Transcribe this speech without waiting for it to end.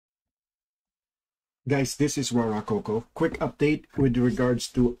Guys, this is Rara Coco. Quick update with regards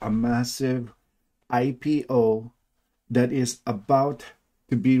to a massive IPO that is about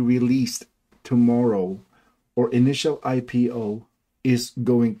to be released tomorrow, or initial IPO is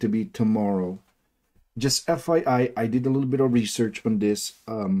going to be tomorrow. Just FYI, I did a little bit of research on this.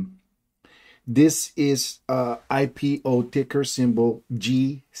 This is IPO ticker symbol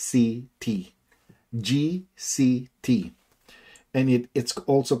GCT. GCT. And it's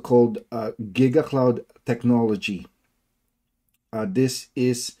also called GigaCloud Technology. This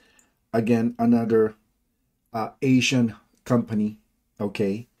is again another Asian company,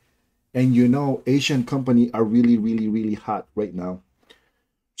 okay? And you know, Asian company are really hot right now.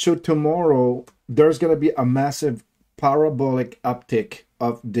 So tomorrow there's gonna be a massive parabolic uptick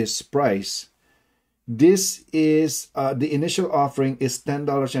of this price. This is the initial offering is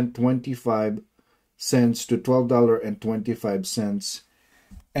 $10.25 to $12.25,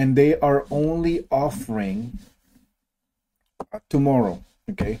 and they are only offering tomorrow.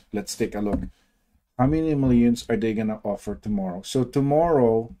 Okay, let's take a look. How many millions are they gonna offer tomorrow? So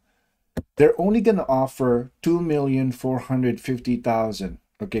tomorrow they're only gonna offer 2,450,000.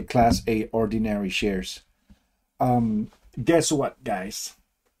 Okay, Class A ordinary shares. Guess what, guys?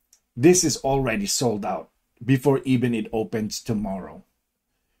 This is already sold out before even it opens tomorrow.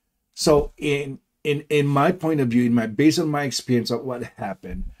 So in my point of view, based on my experience of what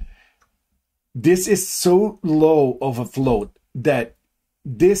happened, this is so low of a float that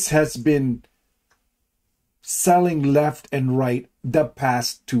this has been selling left and right the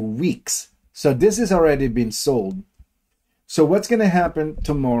past 2 weeks. So this has already been sold. So what's gonna happen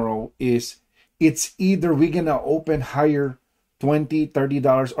tomorrow is it's either we're gonna open higher, $20,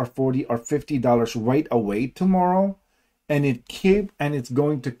 $30 or $40 or $50 right away tomorrow, and it's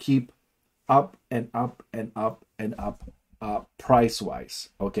going to keep up and up and up and up price wise.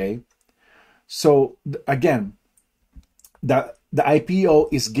 Okay, so again, the IPO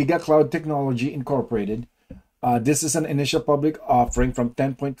is GigaCloud Technology Incorporated. This is an initial public offering from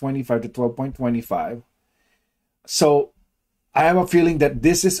 10.25 to 12.25. So I have a feeling that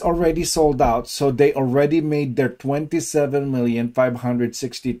this is already sold out. So they already made their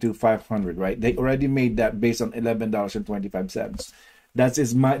 27,562,500, right? They already made that based on $11.25. That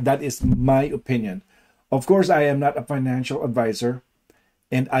is my opinion. Of course, I am not a financial advisor,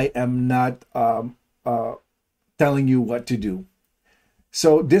 and I am not telling you what to do.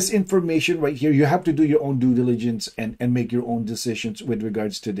 So this information right here, you have to do your own due diligence and make your own decisions with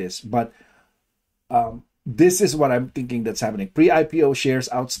regards to this. But this is what I'm thinking that's happening. Pre-IPO shares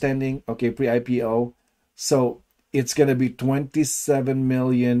outstanding. Okay, pre-IPO. So it's going to be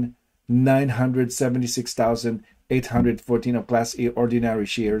 27,976,814 of Class A ordinary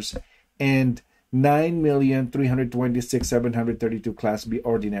shares and 9,326,732 Class B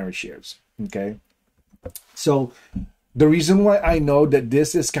ordinary shares. Okay. So the reason why I know that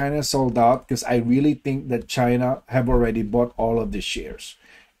this is kind of sold out, because I really think that China have already bought all of the shares.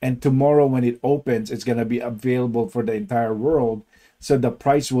 And tomorrow when it opens, it's going to be available for the entire world. So the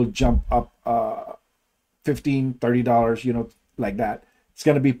price will jump up $15, $30, you know, like that. It's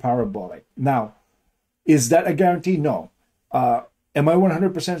going to be parabolic. Now, is that a guarantee? No. Am I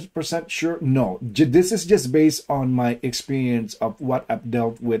 100% sure? No. This is just based on my experience of what I've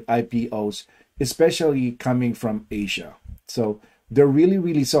dealt with IPOs, especially coming from Asia. So they're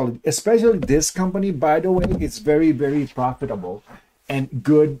really solid. Especially this company, by the way, it's very profitable and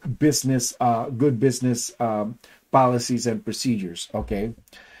good business policies and procedures. Okay,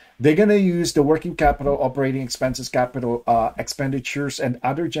 they're gonna use the working capital, operating expenses, capital expenditures, and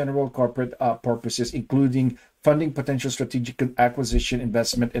other general corporate purposes, including funding potential strategic acquisition,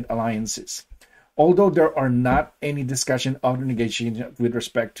 investment, and alliances. Although there are not any discussion of negotiation with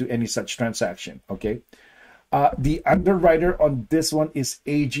respect to any such transaction. Okay, the underwriter on this one is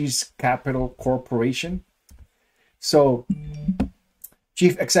Aegis Capital Corporation. So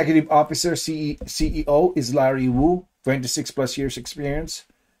Chief Executive Officer, CEO is Larry Wu, 26 plus years experience.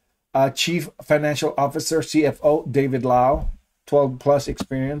 Chief Financial Officer, CFO, David Lau, 12 plus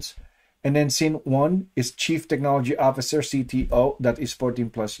experience. And then Sin Won is Chief Technology Officer, CTO, that is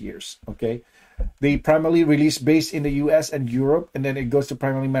 14 plus years. Okay. They primarily release based in the US and Europe, and then it goes to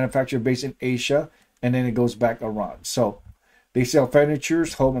primarily manufacture based in Asia, and then it goes back around. So they sell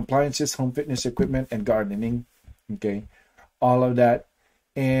furnitures, home appliances, home fitness equipment, and gardening. Okay. All of that.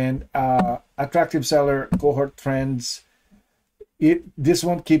 And attractive seller cohort trends. This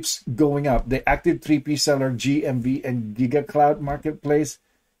one keeps going up. The active 3P seller GMV and GigaCloud marketplace,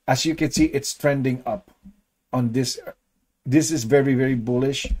 as you can see, it's trending up on this. This is very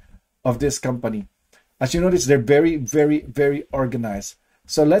bullish of this company. As you notice, they're very organized.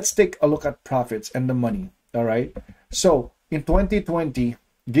 So let's take a look at profits and the money. All right. So in 2020,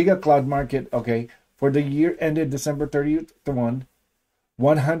 Giga Cloud market, okay, for the year ended December 31,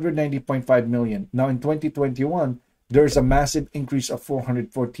 190.5 million. Now in 2021, there's a massive increase of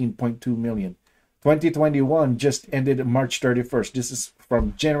 414.2 million. 2021 just ended March 31st. This is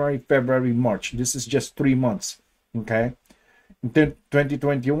from January, February, March. This is just 3 months. Okay. In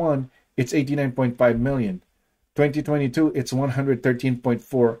 2021, it's 89.5 million. 2022, it's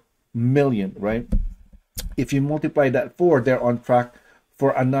 113.4 million, right? If you multiply that 4, they're on track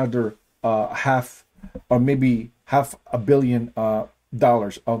for another half or maybe half a billion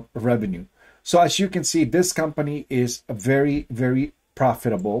dollars of revenue. So as you can see, this company is very, very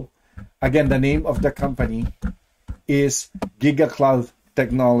profitable. Again, the name of the company is Giga Cloud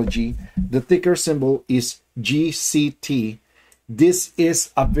Technology. The ticker symbol is GCT. This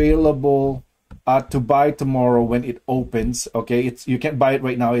is available to buy tomorrow when it opens. Okay, you can't buy it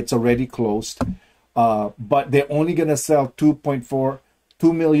right now. It's already closed. But they're only gonna sell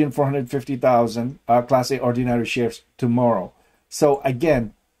 2,450,000 Class A ordinary shares tomorrow. So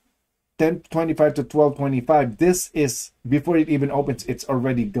again, 10.25 to 12.25. This is before it even opens. It's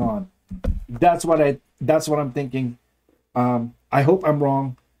already gone. That's what I'm thinking. I hope I'm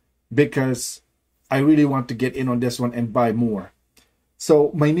wrong because I really want to get in on this one and buy more.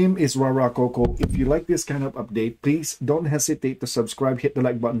 So my name is Rara Coco. If you like this kind of update, please don't hesitate to subscribe, hit the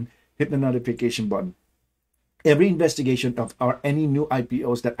like button, hit the notification button. Every investigation of any new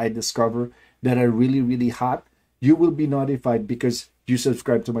IPOs that I discover that are really, really hot, you will be notified because you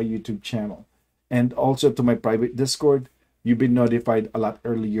subscribe to my YouTube channel. And also to my private Discord, you've been notified a lot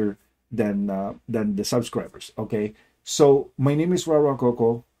earlier than the subscribers, okay? So my name is Rara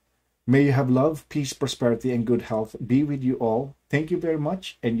Coco. May you have love, peace, prosperity, and good health be with you all. Thank you very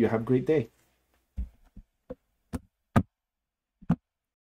much, and you have a great day.